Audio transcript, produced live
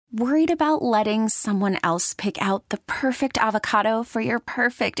Worried about letting someone else pick out the perfect avocado for your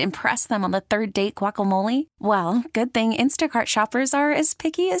perfect impress them on the third date guacamole? Well, good thing Instacart shoppers are as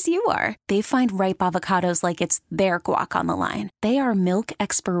picky as you are. They find ripe avocados like it's their guac on the line. They are milk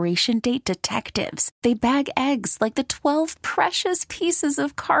expiration date detectives. They bag eggs like the 12 precious pieces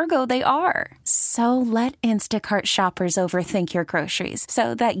of cargo they are. So let Instacart shoppers overthink your groceries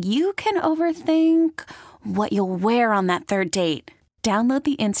so that you can overthink what you'll wear on that third date. Download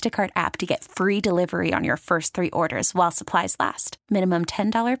the Instacart app to get free delivery on your first 3 orders while supplies last. Minimum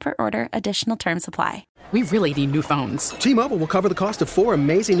 $10 per order. Additional terms apply. We really need new phones. T-Mobile will cover the cost of 4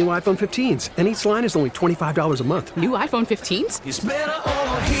 amazing new iPhone 15s, and each line is only $25 a month. New iPhone 15s? It's better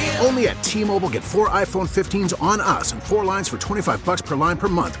over here. Only at T-Mobile, get 4 iPhone 15s on us and 4 lines for $25 per line per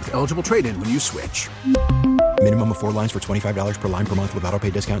month with eligible trade-in when you switch. Minimum of 4 lines for $25 per line per month with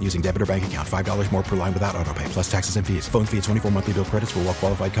autopay discount using debit or bank account. $5 more per line without autopay, plus taxes and fees. Phone fee at 24 monthly bill credits for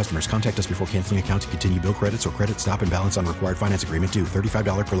well-qualified customers. Contact us before canceling account to continue bill credits or credit stop and balance on required finance agreement due.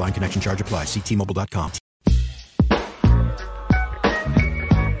 $35 per line connection charge applies. See T-Mobile.com.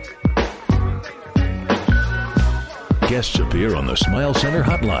 Guests appear on the Smile Center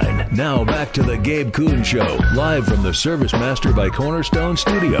hotline. Now back to the Gabe Kuhn Show, live from the Service Master by Cornerstone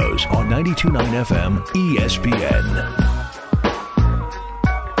Studios on 92.9 FM ESPN.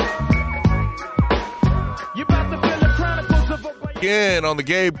 Again on the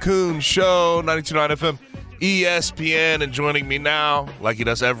Gabe Kuhn Show, 92.9 FM ESPN, and joining me now, like he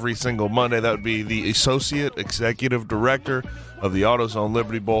does every single Monday, that would be the Associate Executive Director of the AutoZone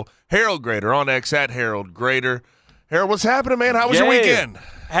Liberty Bowl, Harold Graeter, on X at Harold Graeter. Harold, what's happening, man? How was your weekend?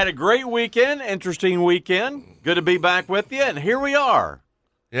 Had a great weekend, interesting weekend. Good to be back with you, and here we are.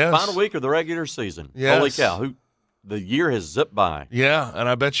 Yes. Final week of the regular season. Yes. Holy cow, the year has zipped by. Yeah, and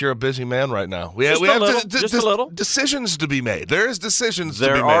I bet you're a busy man right now. Just a little. Decisions to be made. There are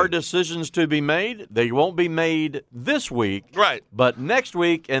decisions to be made. They won't be made this week. Right. But next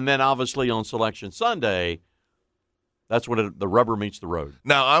week, and then obviously on Selection Sunday, that's when the rubber meets the road.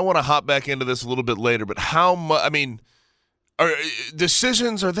 Now, I want to hop back into this a little bit later, but how much,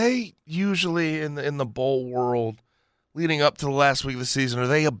 decisions, are they usually in the bowl world leading up to the last week of the season, are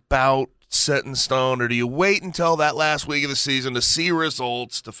they about set in stone, or do you wait until that last week of the season to see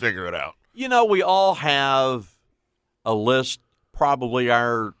results to figure it out? You know, we all have a list, probably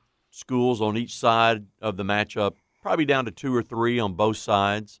our schools on each side of the matchup, probably down to 2 or 3 on both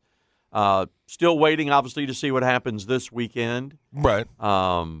sides. Still waiting, obviously, to see what happens this weekend. Right.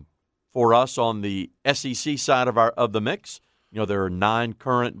 For us on the SEC side of the mix, you know, there are 9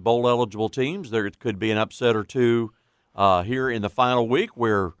 current bowl-eligible teams. There could be an upset or two here in the final week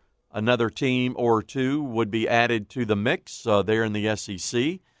where another team or two would be added to the mix there in the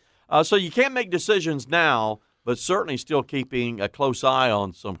SEC. So you can't make decisions now, but certainly still keeping a close eye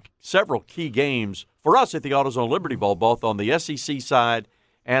on several key games for us at the AutoZone Liberty Bowl, both on the SEC side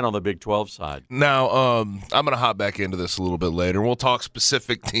and on the Big 12 side. Now, I'm going to hop back into this a little bit later. We'll talk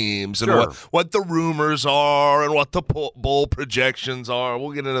specific teams and Sure. what the rumors are and what the bowl projections are.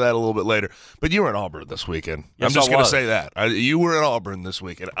 We'll get into that a little bit later. But you were in Auburn this weekend. Yes, I'm just I going to was. say that. You were in Auburn this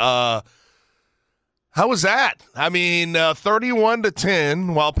weekend. How was that? I mean,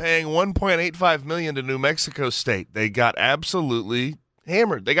 31-10 while paying $1.85 million to New Mexico State. They got absolutely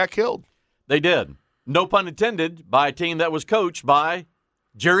hammered. They got killed. They did. No pun intended, by a team that was coached by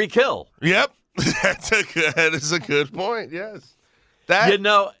Jerry Kill. Yep. That is a good point, yes.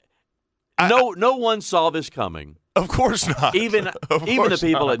 No one saw this coming. Of course not. Even the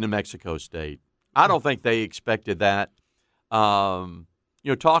people at New Mexico State. I don't think they expected that. Talking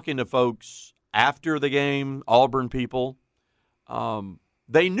to folks after the game, Auburn people,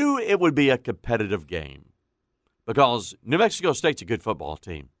 they knew it would be a competitive game because New Mexico State's a good football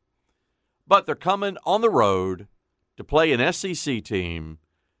team. But they're coming on the road to play an SEC team.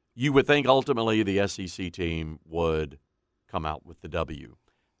 You would think ultimately the SEC team would come out with the W.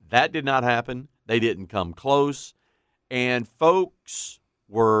 That did not happen. They didn't come close, and folks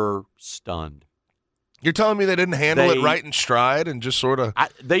were stunned. You're telling me they didn't handle it right in stride and just sort of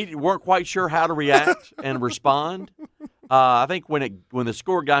 – They weren't quite sure how to react and respond. I think when the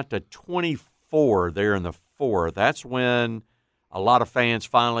score got to 24 there in the fourth, that's when a lot of fans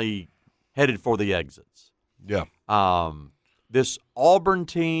finally headed for the exits. Yeah. This Auburn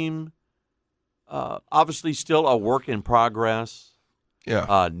team, obviously still a work in progress.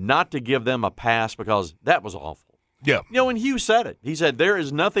 Yeah. Not to give them a pass because that was awful. Yeah. And Hugh said it. He said, there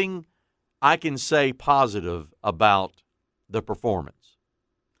is nothing I can say positive about the performance.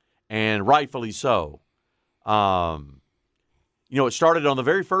 And rightfully so. It started on the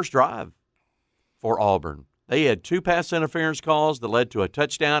very first drive for Auburn. They had 2 pass interference calls that led to a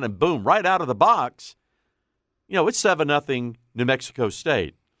touchdown, and boom, right out of the box, it's 7-0 New Mexico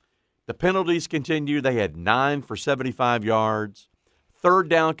State. The penalties continue. They had 9 for 75 yards. Third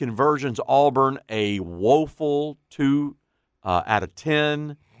down conversions, Auburn, a woeful 2 out of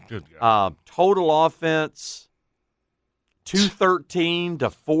 10. Good God. Total offense, 213 to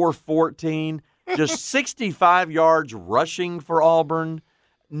 414. Just 65 yards rushing for Auburn.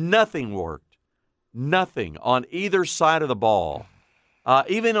 Nothing worked. Nothing on either side of the ball.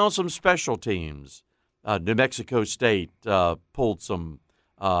 Even on some special teams, New Mexico State pulled some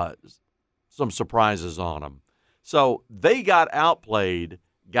surprises on them. So they got outplayed,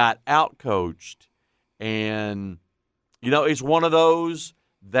 got outcoached, and it's one of those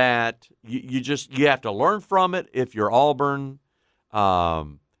that you have to learn from it if you're Auburn.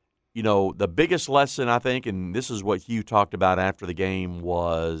 The biggest lesson, I think, and this is what Hugh talked about after the game,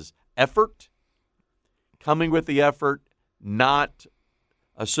 was effort. Coming with the effort, not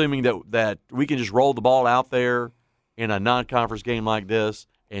assuming that we can just roll the ball out there in a non-conference game like this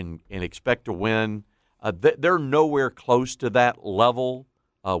and expect to win. They're nowhere close to that level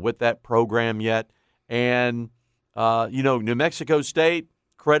with that program yet. And, New Mexico State,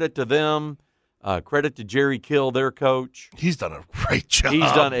 credit to them, credit to Jerry Kill, their coach. He's done a great job.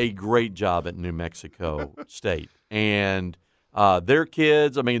 He's done a great job at New Mexico State. And their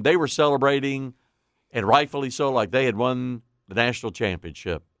kids, they were celebrating, and rightfully so, like they had won the national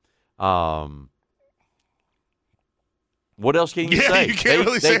championship. What else can you say? You can't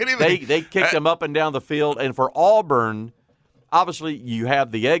really say anything. They kicked them up and down the field. And for Auburn, obviously you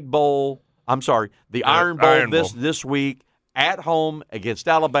have the Iron Bowl this week at home against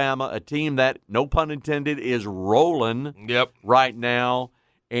Alabama, a team that, no pun intended, is rolling right now.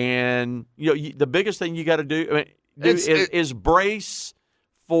 And the biggest thing you got to do is brace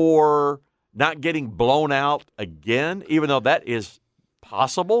for not getting blown out again, even though that is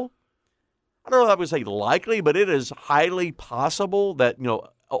possible. I don't know if I would say likely, but it is highly possible that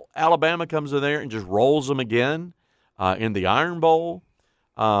Alabama comes in there and just rolls them again in the Iron Bowl.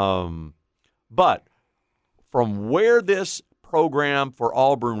 But from where this program for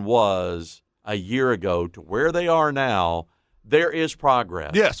Auburn was a year ago to where they are now, there is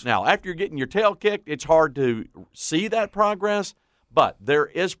progress. Yes. Now, after you're getting your tail kicked, it's hard to see that progress, but there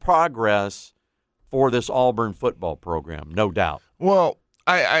is progress for this Auburn football program, no doubt. Well,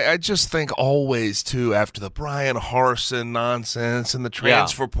 I just think always, too, after the Brian Harsin nonsense and the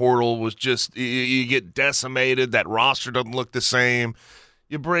transfer portal was just, you get decimated. That roster doesn't look the same.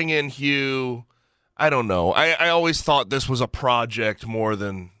 You bring in Hugh. I don't know. I always thought this was a project at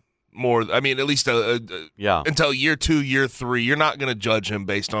least until year 2, year 3. You're not going to judge him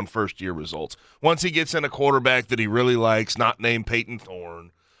based on first-year results. Once he gets in a quarterback that he really likes, not named Peyton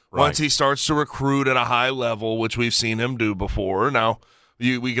Thorne, once he starts to recruit at a high level, which we've seen him do before. Now,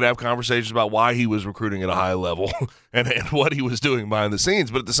 we could have conversations about why he was recruiting at a high level and what he was doing behind the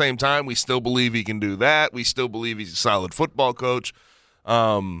scenes. But at the same time, we still believe he can do that. We still believe he's a solid football coach.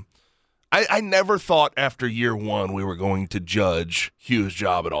 I never thought after year 1 we were going to judge Hugh's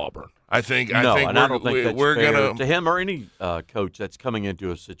job at Auburn. I don't think that's fair to him or any coach that's coming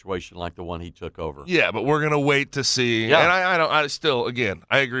into a situation like the one he took over. Yeah, but we're going to wait to see. Yeah. And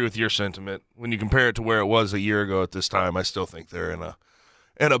I agree with your sentiment. When you compare it to where it was a year ago at this time, I still think they're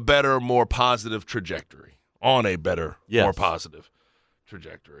in a better, more positive trajectory. On a better, more positive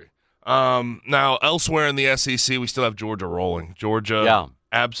trajectory. Now, elsewhere in the SEC, we still have Georgia rolling. Georgia,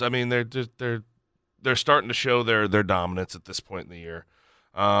 they're starting to show their dominance at this point in the year.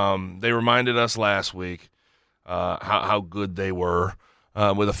 They reminded us last week how good they were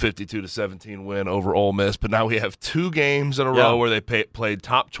with a 52-17 win over Ole Miss. But now we have 2 games in a row where they played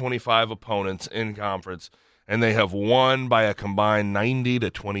top 25 opponents in conference, and they have won by a combined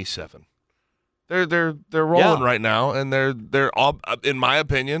 90-27. They're rolling right now, and they're all, in my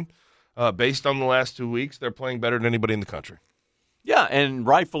opinion, based on the last 2 weeks, they're playing better than anybody in the country. Yeah, and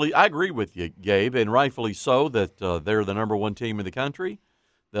rightfully, I agree with you, Gabe, and rightfully so that they're the number 1 team in the country.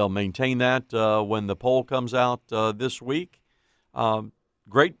 They'll maintain that when the poll comes out this week.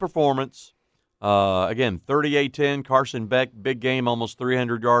 Great performance. Again, 38-10, Carson Beck, big game, almost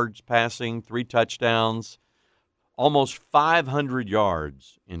 300 yards passing, 3 touchdowns, almost 500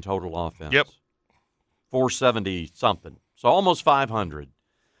 yards in total offense. Yep. 470-something, so almost 500.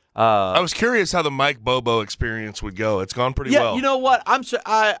 I was curious how the Mike Bobo experience would go. It's gone pretty well. Yeah, you know what?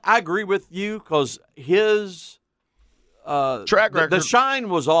 I agree with you because his track record, the shine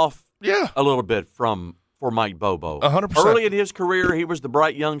was off a little bit for Mike Bobo. 100%. Early in his career, he was the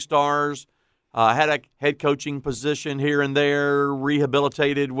bright young stars. had a head coaching position here and there,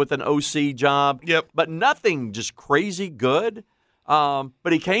 rehabilitated with an OC job. Yep. But nothing just crazy good.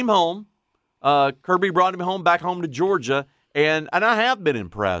 But he came home. Kirby brought him back home to Georgia, and I have been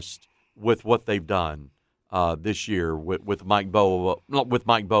impressed with what they've done this year with Mike Bobo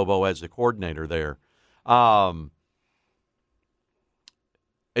as the coordinator there.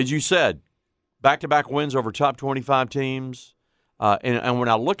 As you said, back-to-back wins over top 25 teams. And when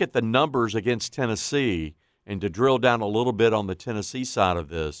I look at the numbers against Tennessee, and to drill down a little bit on the Tennessee side of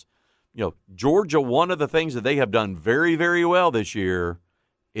this, Georgia, one of the things that they have done very, very well this year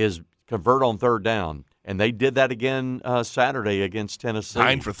is convert on third down. And they did that again Saturday against Tennessee.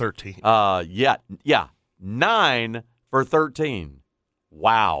 9 for 13. Yeah, 9 for 13.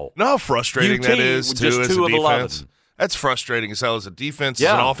 Wow. You know how frustrating that is, too, as a defense? 11. That's frustrating as hell as a defense, as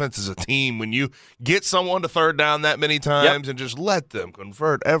an offense, as a team. When you get someone to third down that many times and just let them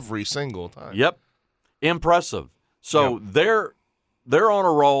convert every single time. Yep. Impressive. So they're on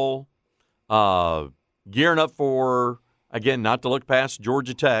a roll, gearing up for, again, not to look past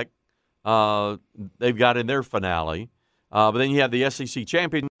Georgia Tech. They've got in their finale. But then you have the SEC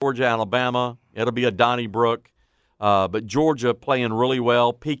champion, Georgia, Alabama. It'll be a Donnybrook. But Georgia playing really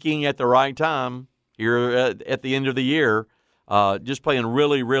well, peaking at the right time here at the end of the year, just playing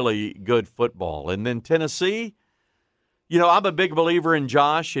really, really good football. And then Tennessee, I'm a big believer in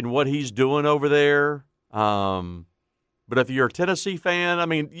Josh and what he's doing over there. But if you're a Tennessee fan, I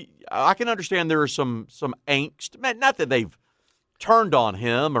mean, I can understand there is some angst. Not that they've turned on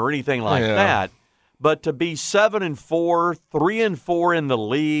him or anything like that, but to be 7-4, 3-4 in the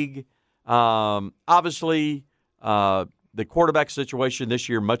league, obviously the quarterback situation this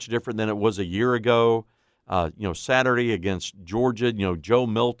year much different than it was a year ago. Saturday against Georgia, Joe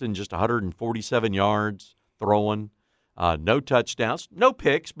Milton just 147 yards throwing, no touchdowns, no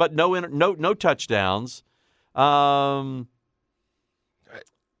picks, but no touchdowns. The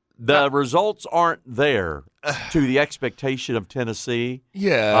results aren't there to the expectation of Tennessee.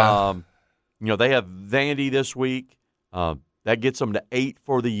 Yeah. They have Vandy this week. That gets them to 8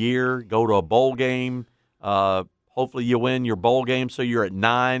 for the year. Go to a bowl game. Hopefully you win your bowl game, so you're at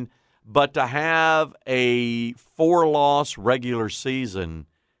 9. But to have a 4-loss regular season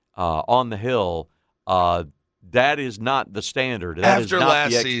on the Hill, that is not the standard. That is not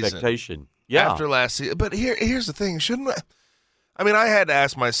the expectation. Season. Yeah. After last season. But here's the thing. I had to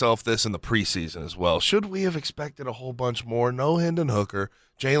ask myself this in the preseason as well. Should we have expected a whole bunch more? No Hendon Hooker,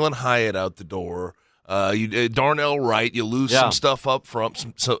 Jalen Hyatt out the door. Darnell Wright, you lose some stuff up front,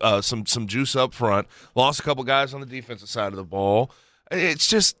 some juice up front. Lost a couple guys on the defensive side of the ball. It's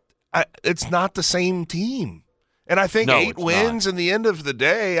just it's not the same team. And I think 8 wins in the end of the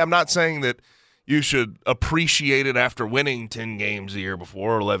day, I'm not saying that you should appreciate it after winning 10 games the year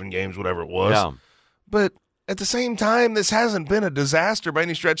before, or 11 games, whatever it was. Yeah. But at the same time, this hasn't been a disaster by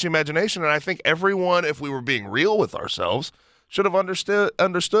any stretch of the imagination. And I think everyone, if we were being real with ourselves, should have understood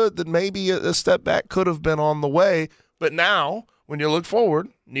that maybe a step back could have been on the way. But now, when you look forward,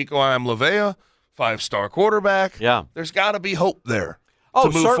 Nico Iamaleava, 5-star quarterback, there's got to be hope there to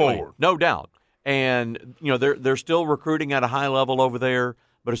move certainly. Forward. No doubt. And, they're still recruiting at a high level over there.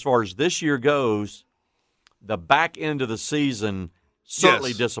 But as far as this year goes, the back end of the season,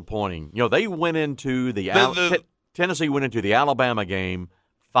 certainly disappointing. They went into Tennessee went into the Alabama game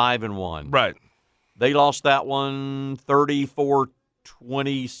 5-1. Right. They lost that one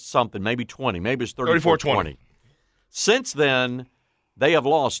 34-20-something, maybe 20. Maybe it's 34-20. Since then, they have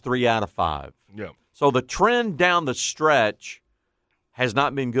lost 3 out of 5. Yeah. So the trend down the stretch has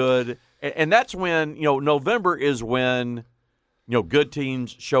not been good. And that's when, November is when, good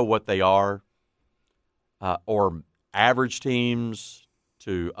teams show what they are, or average teams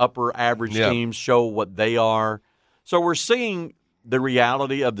to upper average teams show what they are. So we're seeing the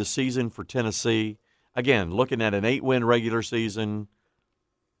reality of the season for Tennessee. Again, looking at an 8-win regular season.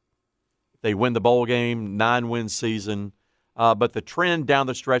 They win the bowl game, 9-win season. But the trend down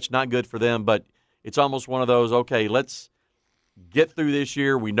the stretch, not good for them. But it's almost one of those, okay, let's get through this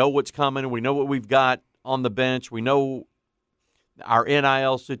year. We know what's coming. We know what we've got on the bench. We know our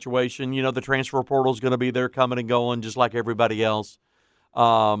NIL situation. The transfer portal is going to be there coming and going just like everybody else.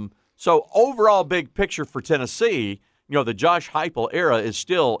 So overall big picture for Tennessee, the Josh Heupel era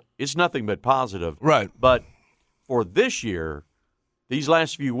it's nothing but positive. Right. But for this year, these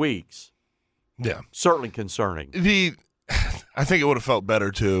last few weeks, certainly concerning. I think it would have felt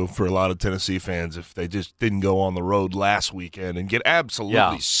better, too, for a lot of Tennessee fans if they just didn't go on the road last weekend and get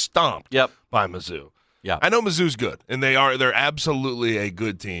absolutely stomped by Mizzou. Yeah. I know Mizzou's good, and they're absolutely a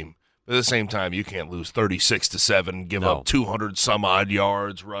good team. But at the same time, you can't lose 36-7, give up 200-some-odd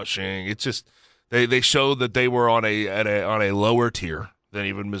yards rushing. It's just – They showed that they were on a lower tier than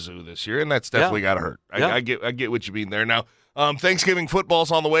even Mizzou this year, and that's definitely got to hurt. I get what you mean there. Now, Thanksgiving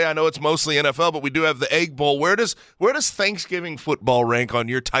football's on the way. I know it's mostly NFL, but we do have the Egg Bowl. Where does Thanksgiving football rank on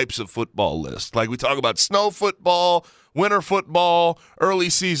your types of football list? Like we talk about snow football, winter football, early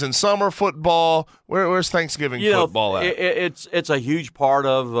season summer football. Where's Thanksgiving football at? It's a huge part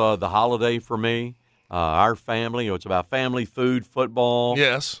of the holiday for me. Our family, it's about family, food, football.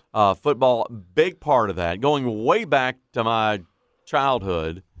 Yes. Football, big part of that. Going way back to my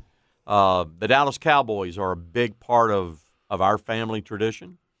childhood, the Dallas Cowboys are a big part of our family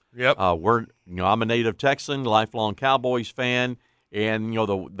tradition. Yep. I'm a native Texan, lifelong Cowboys fan, and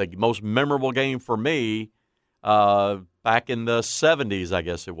the most memorable game for me back in the 70s, I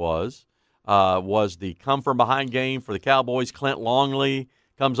guess it was the come from behind game for the Cowboys. Clint Longley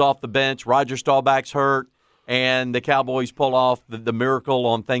comes off the bench, Roger Staubach's hurt, and the Cowboys pull off the miracle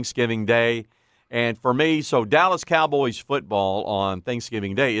on Thanksgiving Day. And for me, so Dallas Cowboys football on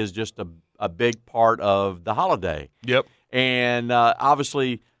Thanksgiving Day is just a big part of the holiday. Yep. And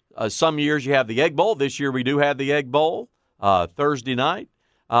obviously, some years you have the Egg Bowl. This year we do have the Egg Bowl Thursday night.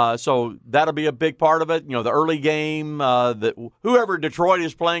 So that'll be a big part of it. The early game, whoever Detroit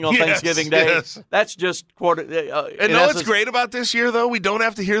is playing on Thanksgiving Day, that's just and what's great about this year, though, we don't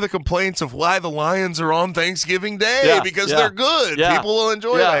have to hear the complaints of why the Lions are on Thanksgiving Day because they're good. Yeah. People will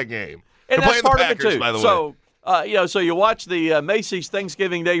enjoy that game. And they're that's part Packers, of it too. By the way. So you watch the Macy's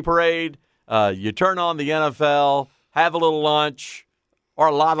Thanksgiving Day parade. You turn on the NFL, have a little lunch or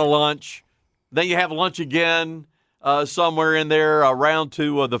a lot of lunch. Then you have lunch again. Somewhere in there, round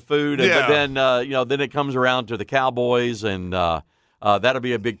two of the food, but then then it comes around to the Cowboys, and that'll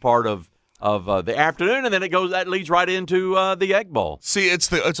be a big part of the afternoon, and then that leads right into the Egg Bowl. See,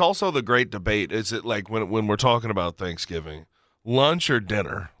 it's also the great debate. Is it like when we're talking about Thanksgiving, lunch or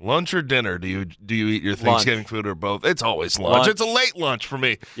dinner? Lunch or dinner? Do you eat your Thanksgiving food or both? It's always lunch. It's a late lunch for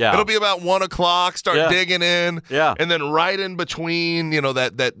me. Yeah. It'll be about 1:00. Start digging in. Yeah. And then right in between,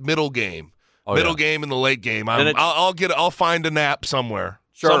 that middle game. Game and the late game. I'll find a nap somewhere.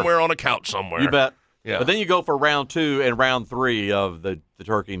 Sure. Somewhere on a couch somewhere. You bet. Yeah. But then you go for round 2 and round 3 of the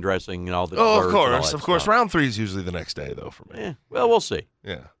turkey and dressing and all the Oh, desserts of course. Round 3 is usually the next day, though, for me. Yeah. Well, we'll see.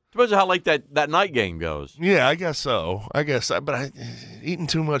 Yeah. Depends on how late that night game goes. Yeah, I guess so. But eating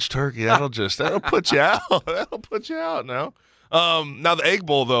too much turkey, that'll put you out. That'll put you out now. Now the Egg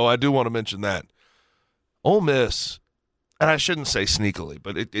Bowl, though, I do want to mention that. Ole Miss, and I shouldn't say sneakily,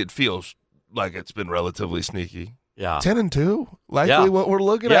 but it feels like it's been relatively sneaky. Yeah. 10-2, likely what we're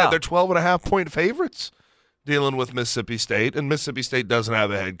looking at. They're 12.5-point favorites dealing with Mississippi State, and Mississippi State doesn't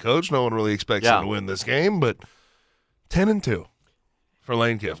have a head coach. No one really expects them to win this game, but 10-2 for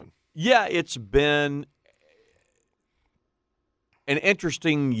Lane Kiffin. Yeah, it's been an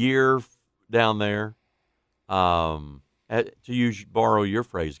interesting year down there. To borrow your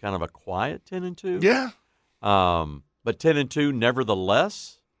phrase, kind of a quiet 10-2. Yeah. But 10-2,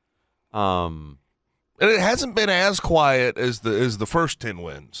 nevertheless. And it hasn't been as quiet as the first 10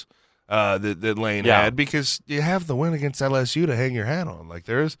 wins that Lane had, because you have the win against LSU to hang your hat on. Like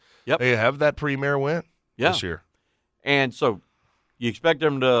they have that premier win this year. And so you expect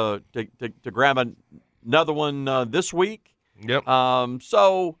them to grab another one this week. Yep. They're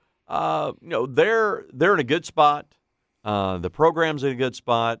in a good spot. The program's in a good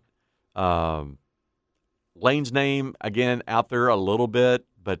spot. Lane's name again out there a little bit,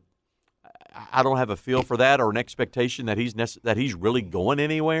 but I don't have a feel for that or an expectation that he's really going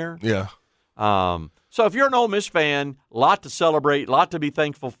anywhere. Yeah. So if you're an Ole Miss fan, a lot to celebrate, a lot to be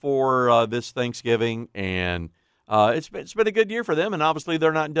thankful for this Thanksgiving, and it's been a good year for them, and obviously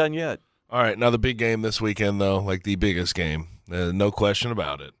they're not done yet. All right, now the big game this weekend, though, like the biggest game, no question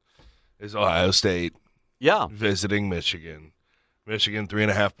about it, is Ohio State visiting Michigan. Michigan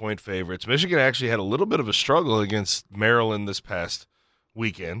 3.5-point favorites. Michigan actually had a little bit of a struggle against Maryland this past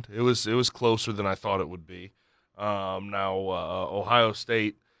weekend. It was closer than I thought it would be. Now Ohio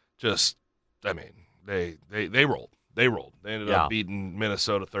State they rolled. They ended up beating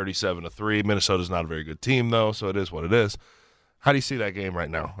Minnesota 37-3. Minnesota's not a very good team though, so it is what it is. How do you see that game right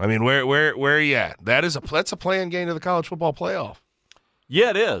now? I mean, where are you at? That's a play-in game to the college football playoff. Yeah,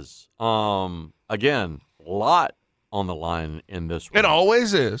 it is. Again, a lot on the line in this one. It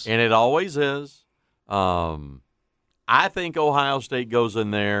always is. And it always is. I think Ohio State goes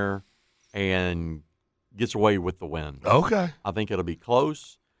in there and gets away with the win. Okay. I think it'll be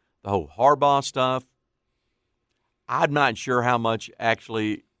close. The whole Harbaugh stuff, I'm not sure how much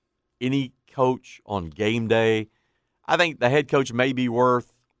actually any coach on game day. I think the head coach may be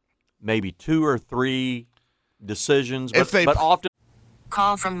worth maybe 2 or 3 decisions, but often.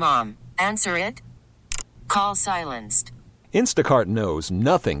 Call from mom. Answer it. Call silenced. Instacart knows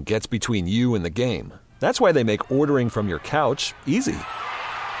nothing gets between you and the game. That's why they make ordering from your couch easy.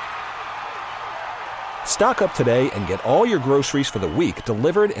 Stock up today and get all your groceries for the week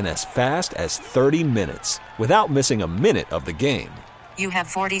delivered in as fast as 30 minutes without missing a minute of the game. You have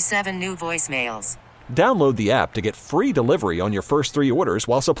 47 new voicemails. Download the app to get free delivery on your first 3 orders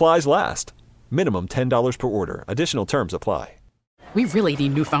while supplies last. Minimum $10 per order. Additional terms apply. We really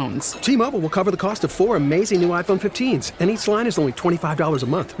need new phones. T-Mobile will cover the cost of 4 amazing new iPhone 15s, and each line is only $25 a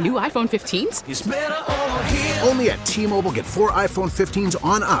month. New iPhone 15s? It's better over here. Only at T-Mobile, get 4 iPhone 15s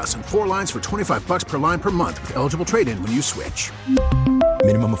on us and 4 lines for $25 per line per month with eligible trade-in when you switch.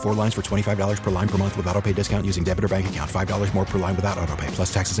 Minimum of 4 lines for $25 per line per month with autopay discount using debit or bank account. $5 more per line without autopay,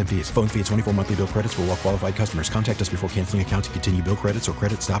 plus taxes and fees. Phone fee at 24 monthly bill credits for well-qualified customers. Contact us before canceling account to continue bill credits or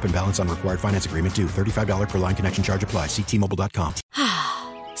credit stop and balance on required finance agreement due. $35 per line connection charge applies. See T-Mobile.com.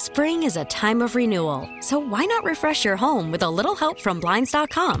 Spring is a time of renewal, so why not refresh your home with a little help from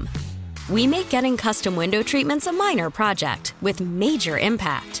Blinds.com? We make getting custom window treatments a minor project with major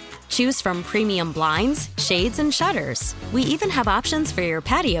impact. Choose from premium blinds, shades, and shutters. We even have options for your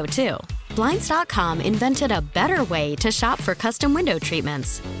patio, too. Blinds.com invented a better way to shop for custom window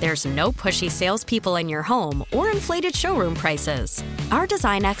treatments. There's no pushy salespeople in your home or inflated showroom prices. Our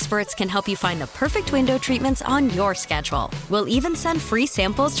design experts can help you find the perfect window treatments on your schedule. We'll even send free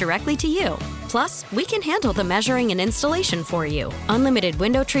samples directly to you. Plus, we can handle the measuring and installation for you. Unlimited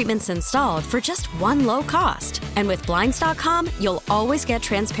window treatments installed for just one low cost. And with Blinds.com, you'll always get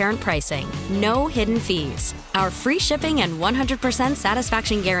transparent pricing. No hidden fees. Our free shipping and 100%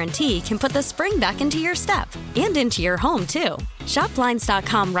 satisfaction guarantee can put the spring back into your step and into your home, too. Shop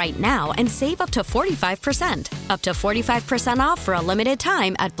Blinds.com right now and save up to 45%. Up to 45% off for a limited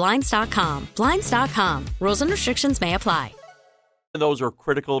time at Blinds.com. Blinds.com. Rules and restrictions may apply. Those are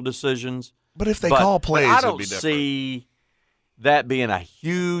critical decisions. But if they call plays, I it'd don't be different. see that being a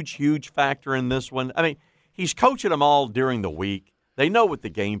huge factor in this one. I mean, he's coaching them all during the week. They know what the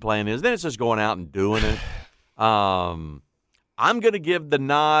game plan is. Then it's just going out and doing it. I'm going to give the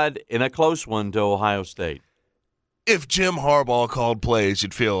nod in a close one to Ohio State. If Jim Harbaugh called plays,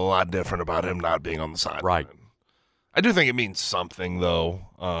 you'd feel a lot different about him not being on the sideline. Right. I do think it means something, though.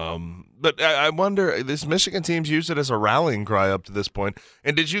 But I wonder, this Michigan team's used it as a rallying cry up to this point.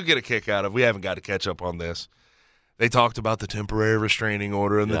 And did you get a kick out of, we haven't got to catch up on this, they talked about the temporary restraining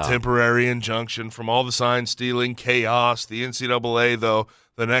order and the temporary injunction from all the sign stealing chaos. The NCAA, though,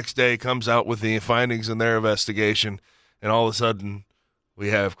 the next day comes out with the findings in their investigation, and all of a sudden we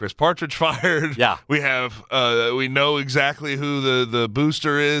have Chris Partridge fired. Yeah. We have we know exactly who the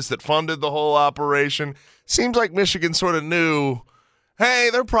booster is that funded the whole operation. Seems like Michigan sort of knew, hey,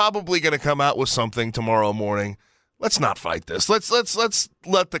 they're probably going to come out with something tomorrow morning. Let's not fight this. Let's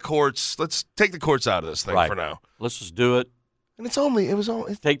let the courts, let's take the courts out of this thing for now. Let's just do it. And it was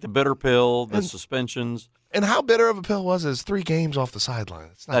only take the bitter pill, the suspensions. And how bitter of a pill was it? It's 3 games off the sideline.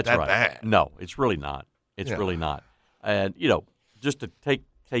 It's not that bad. No, it's really not. It's really not. And just to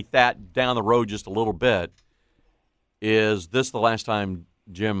take that down the road just a little bit, is this the last time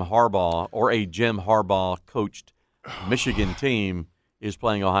Jim Harbaugh or a Jim Harbaugh coached Michigan team is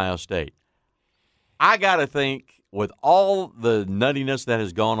playing Ohio State? I got to think, with all the nuttiness that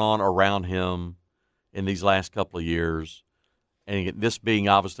has gone on around him in these last couple of years, and this being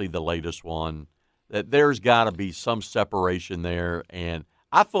obviously the latest one, that there's got to be some separation there. And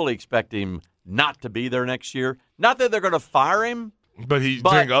I fully expect him not to be there next year. Not that they're going to fire him, but he's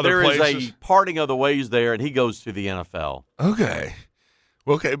doing other places. There is a parting of the ways there, and he goes to the NFL. Okay.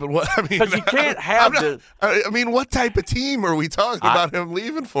 Okay, but what I mean, because you can't have I mean, what type of team are we talking about him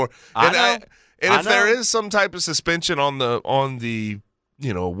leaving for? And if there is some type of suspension on the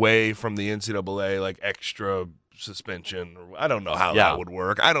way from the NCAA, like extra suspension, or I don't know how that would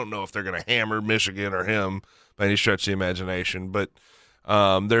work. I don't know if they're going to hammer Michigan or him by any stretch of the imagination, but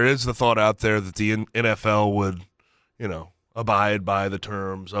there is the thought out there that the NFL would, abide by the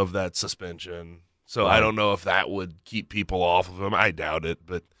terms of that suspension. So I don't know if that would keep people off of him. I doubt it,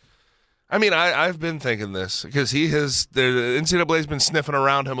 but I mean, I've been thinking this because the NCAA has been sniffing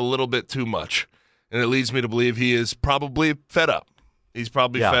around him a little bit too much, and it leads me to believe he is probably fed up. He's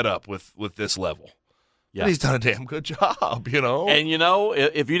probably fed up with this level. Yeah. But he's done a damn good job, And,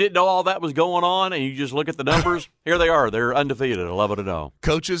 if you didn't know all that was going on and you just look at the numbers, here they are. They're undefeated, 11-0.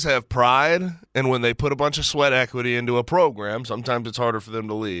 Coaches have pride, and when they put a bunch of sweat equity into a program, sometimes it's harder for them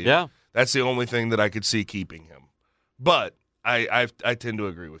to leave. Yeah. That's the only thing that I could see keeping him. But I tend to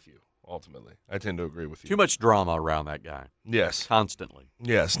agree with you, ultimately. I tend to agree with you. Too much drama around that guy. Yes. Constantly.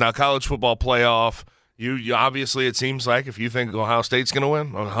 Yes. Now, college football playoff, You obviously, it seems like if you think Ohio State's going to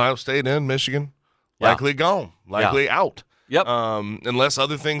win, Ohio State and Michigan likely gone, likely out. Yep. Unless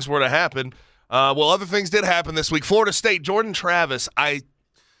other things were to happen. Other things did happen this week. Florida State, Jordan Travis.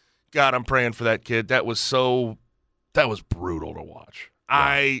 God, I'm praying for that kid. That was brutal to watch.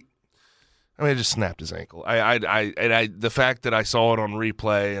 Yeah. I just snapped his ankle. The fact that I saw it on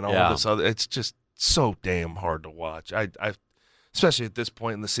replay and all of this other, it's just so damn hard to watch. Especially at this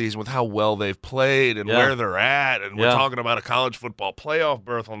point in the season with how well they've played and where they're at, and we're talking about a college football playoff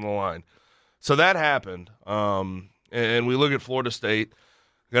berth on the line. So that happened, and we look at Florida State,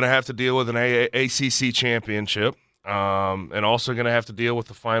 going to have to deal with an ACC championship, and also going to have to deal with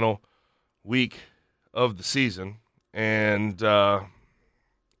the final week of the season. And you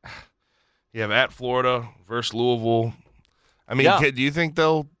have at Florida versus Louisville. I mean, do you think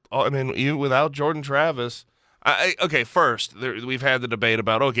they'll – even without Jordan Travis – first, we've had the debate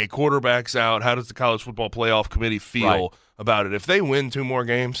about, quarterback's out. How does the College Football Playoff Committee feel about it? If they win 2 more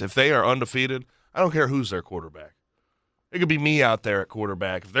games, if they are undefeated, I don't care who's their quarterback. It could be me out there at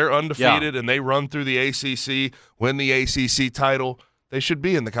quarterback. If they're undefeated and they run through the ACC, win the ACC title, they should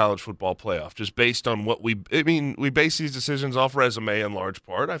be in the College Football Playoff, just based on what we base these decisions off resume in large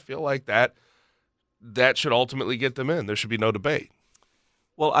part. I feel like that should ultimately get them in. There should be no debate.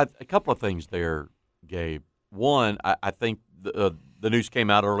 Well, a couple of things there, Gabe. One, I think the news came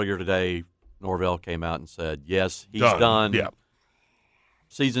out earlier today. Norvell came out and said, yes, he's done. Yeah.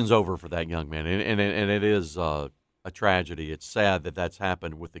 Season's over for that young man, and it is a tragedy. It's sad that that's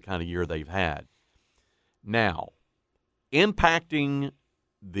happened with the kind of year they've had. Now, impacting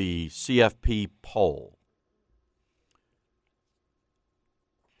the CFP poll,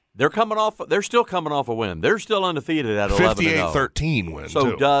 they're still coming off a win. They're still undefeated at 11-0. 58-13 win.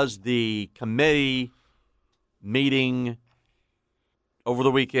 So does the committee meeting over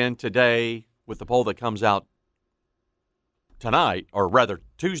the weekend today with the poll that comes out tonight, or rather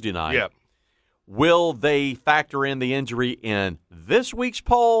Tuesday night, will they factor in the injury in this week's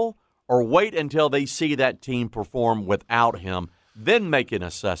poll or wait until they see that team perform without him, then make an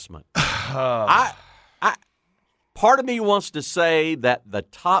assessment? Part of me wants to say that the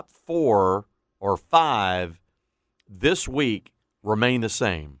top 4 or 5 this week remain the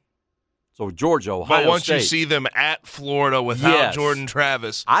same. So Georgia, Ohio State. But once you see them at Florida without Jordan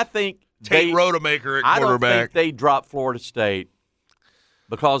Travis, I think Tate Rodemaker at quarterback. I don't think they drop Florida State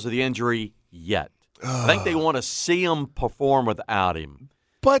because of the injury yet. I think they want to see him perform without him.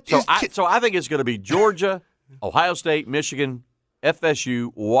 But so I think it's going to be Georgia, Ohio State, Michigan,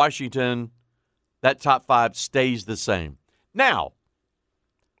 FSU, Washington. That top 5 stays the same. Now,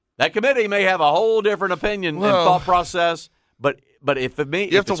 that committee may have a whole different opinion and thought process, but if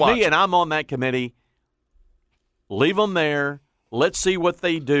it's me and I'm on that committee, leave them there. Let's see what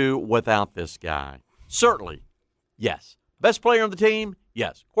they do without this guy. Certainly, yes. Best player on the team,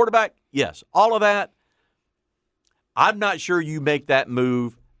 yes. Quarterback, yes. All of that. I'm not sure you make that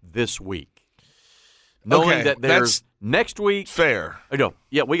move this week. Knowing that there's next week. Fair.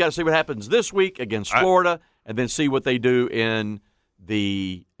 We got to see what happens this week against Florida and then see what they do in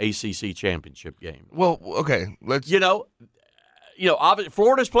the ACC championship game. Well, okay. Let's. Obviously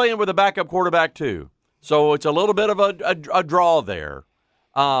Florida's playing with a backup quarterback too, so it's a little bit of a draw there.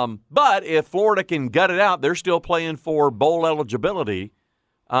 But if Florida can gut it out, they're still playing for bowl eligibility.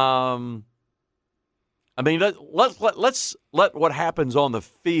 Let's let what happens on the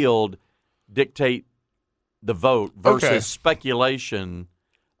field dictate the vote versus speculation.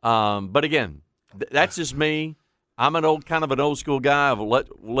 But again, that's just me. I'm an old school guy.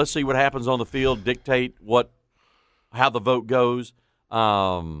 Let's see what happens on the field, dictate how the vote goes.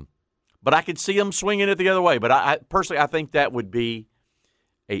 But I could see them swinging it the other way. But I personally, I think that would be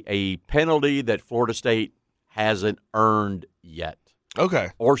a penalty that Florida State hasn't earned yet. Okay.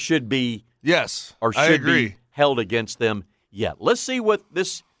 Or should be. Yes, or should be held against them yet. Let's see what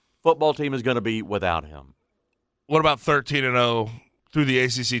this football team is going to be without him. What about 13-0 through the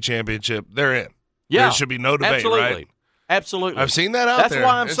ACC championship? They're in. Yeah. There should be no debate, right? Absolutely. I've seen that out there. That's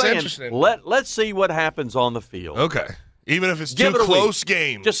why I'm saying let's see what happens on the field. Okay. Even if it's 2 close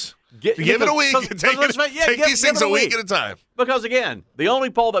games. Just give it a week. Take these things a week at a time. Because, again, the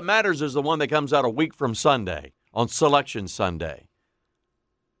only poll that matters is the one that comes out a week from Sunday, on Selection Sunday.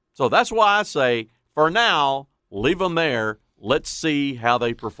 So that's why I say, for now, leave them there. Let's see how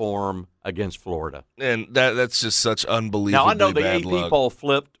they perform against Florida. And that's just such unbelievably bad luck. Now, I know the AP poll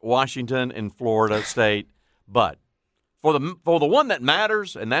flipped Washington and Florida State, but for the one that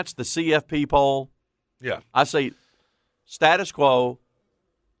matters, and that's the CFP poll, I say status quo.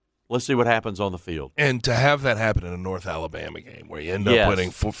 Let's see what happens on the field. And to have that happen in a North Alabama game where you end up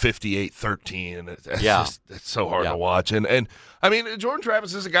winning 58-13, it's so hard to watch. And I mean, Jordan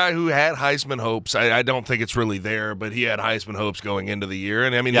Travis is a guy who had Heisman hopes. I don't think it's really there, but he had Heisman hopes going into the year.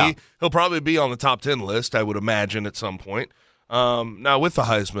 And, I mean, he'll probably be on the top 10 list, I would imagine, at some point. Now, with the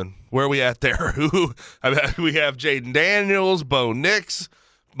Heisman, where are we at there? We have Jaden Daniels, Bo Nix,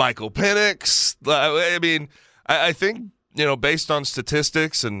 Michael Penix. I mean, I think, based on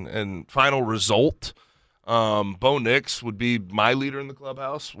statistics and final result, Bo Nix would be my leader in the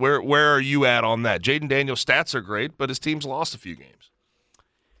clubhouse. Where are you at on that? Jaden Daniels' stats are great, but his team's lost a few games.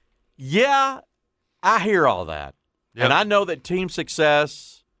 Yeah, I hear all that. Yep. And I know that team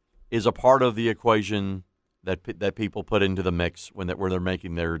success is a part of the equation that people put into the mix where they're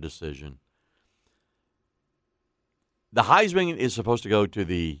making their decision. The Heisman is supposed to go to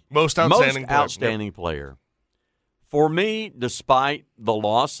the most outstanding player. For me, despite the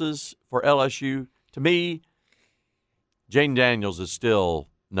losses for LSU, to me, Jaden Daniels is still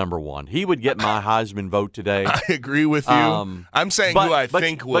number one. He would get my Heisman vote today. I agree with you. I'm saying who I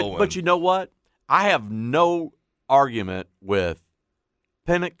think will win. But you know what? I have no argument with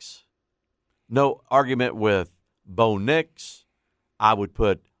Penix, no argument with Bo Nix. I would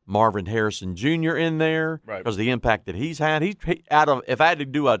put Marvin Harrison Jr. in there because of the impact that he's had. If I had to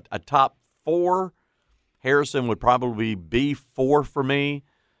do a top four, Harrison would probably be 4 for me.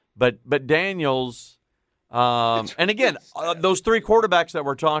 But Daniels, and again, those 3 quarterbacks that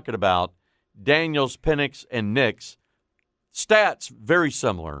we're talking about, Daniels, Penix, and Nix, stats very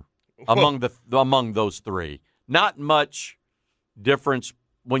similar among those 3. Not much difference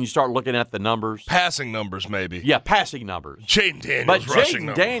when you start looking at the numbers. Passing numbers, maybe. Yeah, passing numbers. Jaden Daniels, but rushing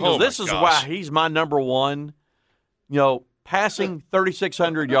Jaden Daniels, this is why he's my number one. Passing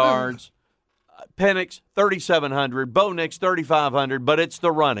 3,600 yards. Penix, 3,700. Bo Nix, 3,500. But it's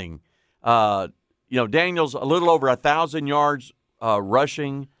the running. Daniels, a little over 1,000 yards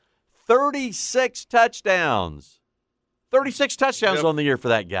rushing. 36 touchdowns. 36 touchdowns on the year for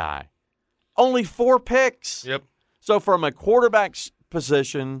that guy. Only 4 picks. Yep. So from a quarterback's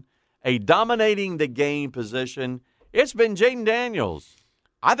position, a dominating the game position, it's been Jaden Daniels.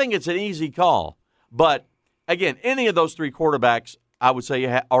 I think it's an easy call. But, again, any of those 3 quarterbacks, I would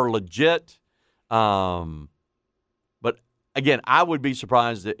say, are legit. But, again, I would be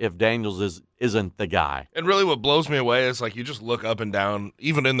surprised if Daniels isn't the guy. And really what blows me away is, you just look up and down,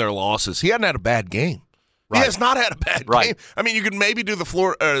 even in their losses, he hadn't had a bad game. Right. He has not had a bad game. I mean, you could maybe do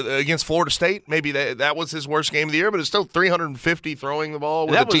the against Florida State. Maybe that was his worst game of the year, but it's still 350 throwing the ball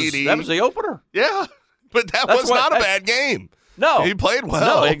with a TD. That was the opener. Yeah, but that was not a bad game. No. He played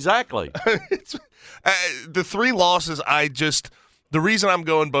well. No, exactly. The 3 losses, the reason I'm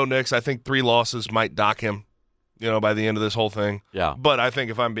going Bo Nix, I think 3 losses might dock him, by the end of this whole thing. Yeah. But I think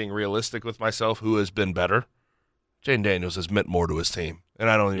if I'm being realistic with myself, who has been better? Jaden Daniels has meant more to his team, and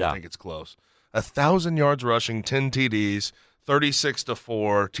I don't even think it's close. 1,000 yards rushing, 10 TDs,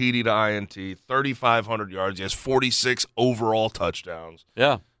 36-4, TD to INT, 3,500 yards. He has 46 overall touchdowns.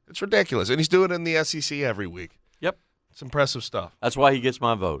 Yeah. It's ridiculous. And he's doing it in the SEC every week. Yep. It's impressive stuff. That's why he gets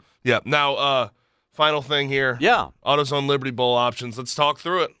my vote. Yeah. Now, final thing here. Yeah. AutoZone Liberty Bowl options. Let's talk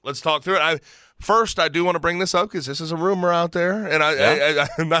through it. First, I do want to bring this up because this is a rumor out there. And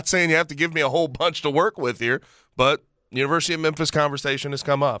I'm not saying you have to give me a whole bunch to work with here, but University of Memphis conversation has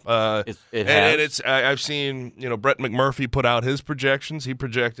come up. It has. And I've seen, Brett McMurphy put out his projections. He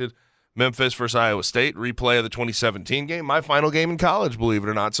projected Memphis versus Iowa State, replay of the 2017 game, my final game in college, believe it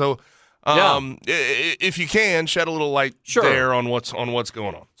or not. So, if you can, shed a little light there on what's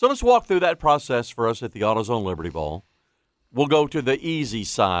going on. So let's walk through that process for us at the AutoZone Liberty Bowl. We'll go to the easy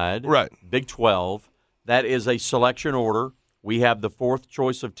side, right? Big 12. That is a selection order. We have the 4th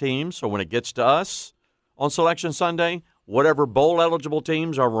choice of teams. So when it gets to us on Selection Sunday, whatever bowl-eligible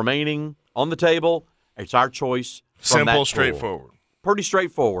teams are remaining on the table, it's our choice from Simple, that pool. straightforward. Pretty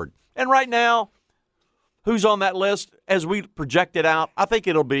straightforward. And right now, who's on that list? As we project it out, I think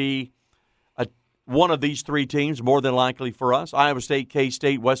it'll be one of these 3 teams, more than likely for us. Iowa State,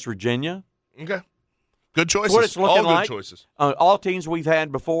 K-State, West Virginia. Okay. Good choices. What it's looking all like. Good choices. All teams we've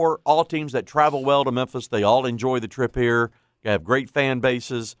had before, all teams that travel well to Memphis, they all enjoy the trip here. They have great fan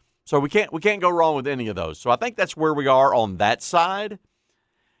bases. So we can't go wrong with any of those. So I think that's where we are on that side.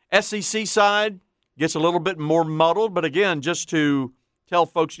 SEC side gets a little bit more muddled, but again, just to tell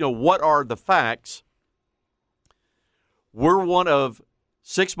folks, what are the facts. We're one of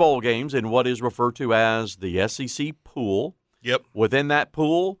 6 bowl games in what is referred to as the SEC pool. Yep. Within that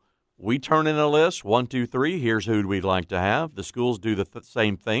pool, we turn in a list, 1, 2, 3, here's who we'd like to have. The schools do the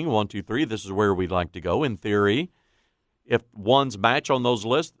same thing, 1, 2, 3, this is where we'd like to go in theory. if one's match on those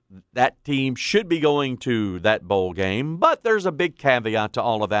lists, that team should be going to that bowl game. But there's a big caveat to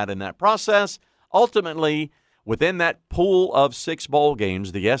all of that in that process. Ultimately, within that pool of 6 bowl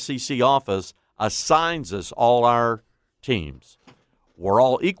games, the SEC office assigns us all our teams. We're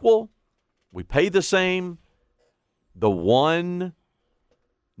all equal. We pay the same. The one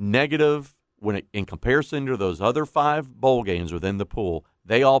negative in comparison to those other 5 bowl games within the pool,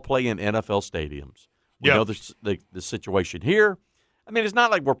 they all play in NFL stadiums. We know the situation here. I mean, it's not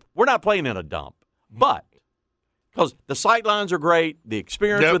like we're not playing in a dump, but because the sightlines are great, the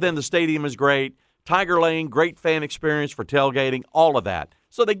experience within the stadium is great, Tiger Lane, great fan experience for tailgating, all of that.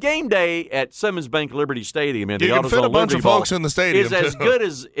 So the game day at Simmons Bank Liberty Stadium in the AutoZone Liberty Bowl, you can fit a bunch of folks in the stadium is as good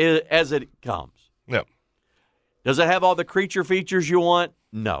as it comes. Yep. Does it have all the creature features you want?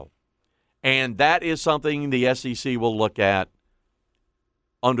 No. And that is something the SEC will look at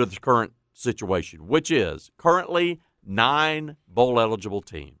under the current situation, which is currently 9 bowl-eligible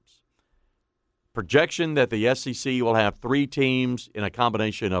teams. Projection that the SEC will have 3 teams in a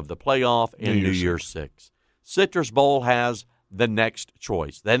combination of the playoff and New Year's Six. Citrus Bowl has the next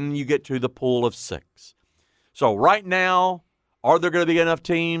choice. Then you get to the pool of 6. So right now, are there going to be enough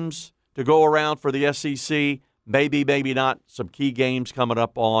teams to go around for the SEC? Maybe, maybe not. Some key games coming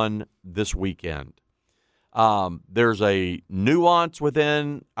up on this weekend. There's a nuance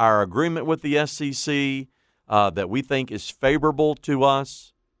within our agreement with the SEC that we think is favorable to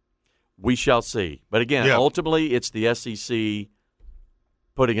us. We shall see. But again, ultimately, it's the SEC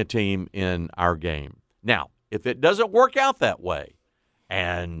putting a team in our game. Now, if it doesn't work out that way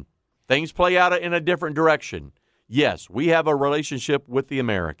and things play out in a different direction, yes, we have a relationship with the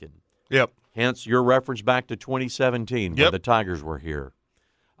American. Yep. Hence your reference back to 2017 when the Tigers were here.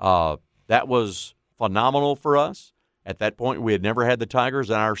 That was phenomenal for us. At that point, we had never had the Tigers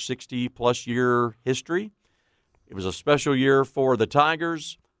in our 60-plus year history. It was a special year for the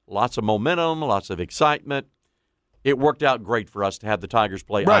Tigers. Lots of momentum, lots of excitement. It worked out great for us to have the Tigers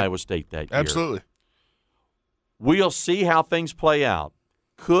play Iowa State that year. Absolutely. We'll see how things play out.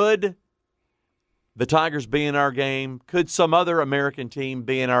 Could the Tigers be in our game? Could some other American team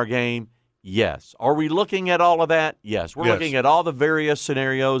be in our game? Yes. Are we looking at all of that? Yes. We're looking at all the various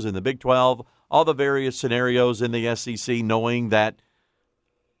scenarios in the Big 12, all the various scenarios in the SEC, knowing that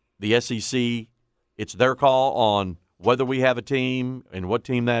the SEC, it's their call on whether we have a team and what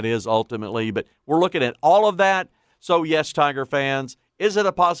team that is ultimately. But we're looking at all of that. So, yes, Tiger fans, is it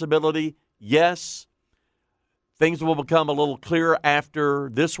a possibility? Yes. Things will become a little clearer after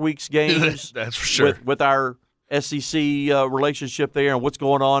this week's games. That's for sure. With our SEC relationship there and what's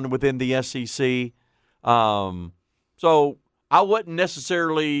going on within the SEC. So I wouldn't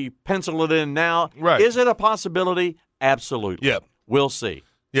necessarily pencil it in now. Right. Is it a possibility? Absolutely. Yep. We'll see.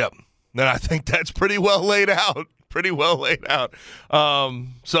 Yep. And I think that's pretty well laid out.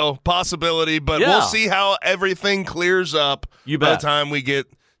 So possibility, but we'll see how everything clears up by the time we get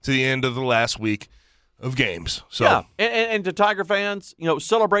to the end of the last week of games. So. Yeah, and to Tiger fans,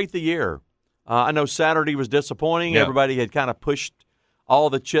 celebrate the year. I know Saturday was disappointing. Yeah. Everybody had kind of pushed all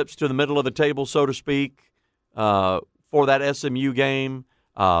the chips to the middle of the table, so to speak, for that SMU game.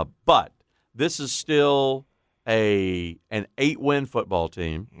 But this is still an 8-win football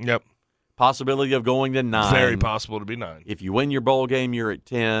team. Yep. Possibility of going to 9. Very possible to be 9. If you win your bowl game, you're at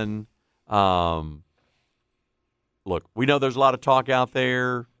 10. Look, we know there's a lot of talk out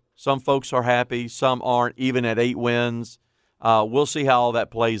there. Some folks are happy. Some aren't, even at 8 wins. We'll see how all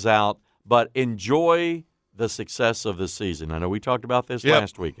that plays out. But enjoy the success of this season. I know we talked about this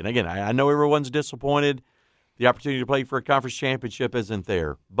last week. And, again, I know everyone's disappointed. The opportunity to play for a conference championship isn't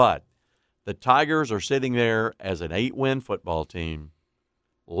there. But the Tigers are sitting there as an 8-win football team.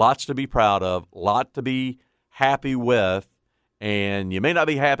 Lots to be proud of, lot to be happy with, and you may not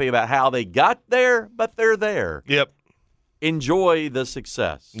be happy about how they got there, but they're there. Yep. Enjoy the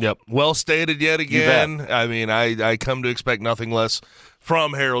success. Yep. Well stated yet again. I mean, I come to expect nothing less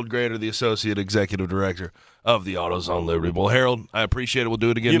from Harold Graeter, the Associate Executive Director of the AutoZone Liberty Bowl. Harold, I appreciate it. We'll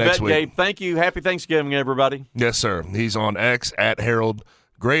do it again next week. Gabe. Thank you. Happy Thanksgiving, everybody. Yes, sir. He's on X at Harold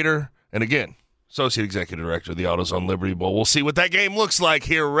Graeter. And again, Associate Executive Director of the AutoZone Liberty Bowl. We'll see what that game looks like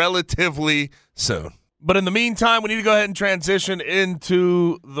here relatively soon. But in the meantime, we need to go ahead and transition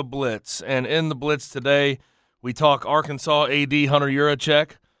into the Blitz. And in the Blitz today, we talk Arkansas AD Hunter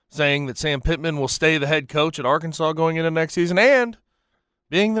Yurachek saying that Sam Pittman will stay the head coach at Arkansas going into next season. And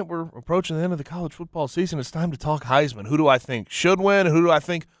being that we're approaching the end of the college football season, it's time to talk Heisman. Who do I think should win? Who do I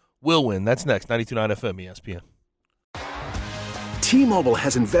think will win? That's next. 92.9 FM ESPN. T-Mobile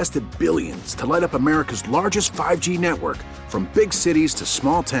has invested billions to light up America's largest 5G network, from big cities to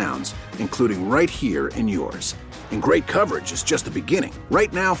small towns, including right here in yours. And great coverage is just the beginning.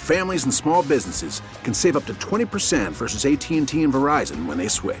 Right now, families and small businesses can save up to 20% versus AT&T and Verizon when they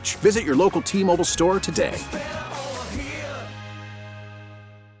switch. Visit your local T-Mobile store today.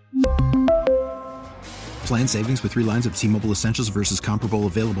 Plan savings with 3 lines of T-Mobile Essentials versus comparable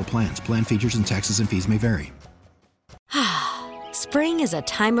available plans. Plan features and taxes and fees may vary. Spring is a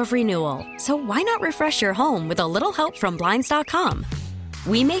time of renewal, so why not refresh your home with a little help from Blinds.com?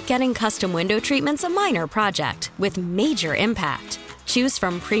 We make getting custom window treatments a minor project with major impact. Choose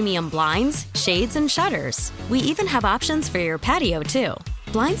from premium blinds, shades, and shutters. We even have options for your patio, too.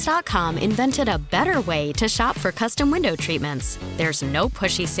 Blinds.com invented a better way to shop for custom window treatments. There's no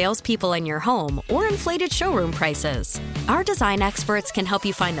pushy salespeople in your home or inflated showroom prices. Our design experts can help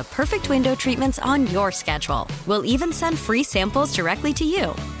you find the perfect window treatments on your schedule. We'll even send free samples directly to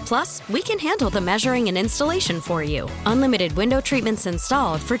you. Plus, we can handle the measuring and installation for you. Unlimited window treatments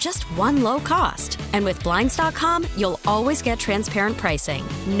installed for just one low cost. And with Blinds.com, you'll always get transparent pricing.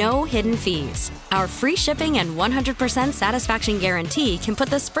 No hidden fees. Our free shipping and 100% satisfaction guarantee can put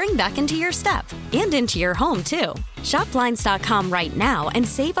the spring back into your step and into your home, too. Shop Blinds.com right now and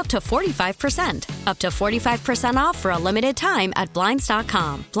save up to 45%. Up to 45% off for a limited time at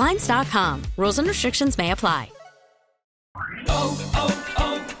Blinds.com. Blinds.com. Rules and restrictions may apply.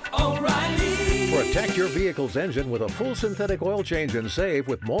 Protect your vehicle's engine with a full synthetic oil change and save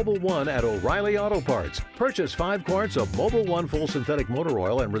with Mobile One at O'Reilly Auto Parts. Purchase 5 quarts of Mobile One full synthetic motor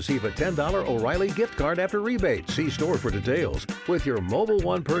oil and receive a $10 O'Reilly gift card after rebate. See store for details. With your Mobile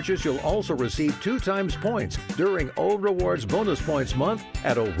One purchase, you'll also receive 2 times points during Old Rewards Bonus Points Month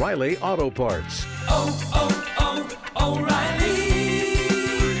at O'Reilly Auto Parts.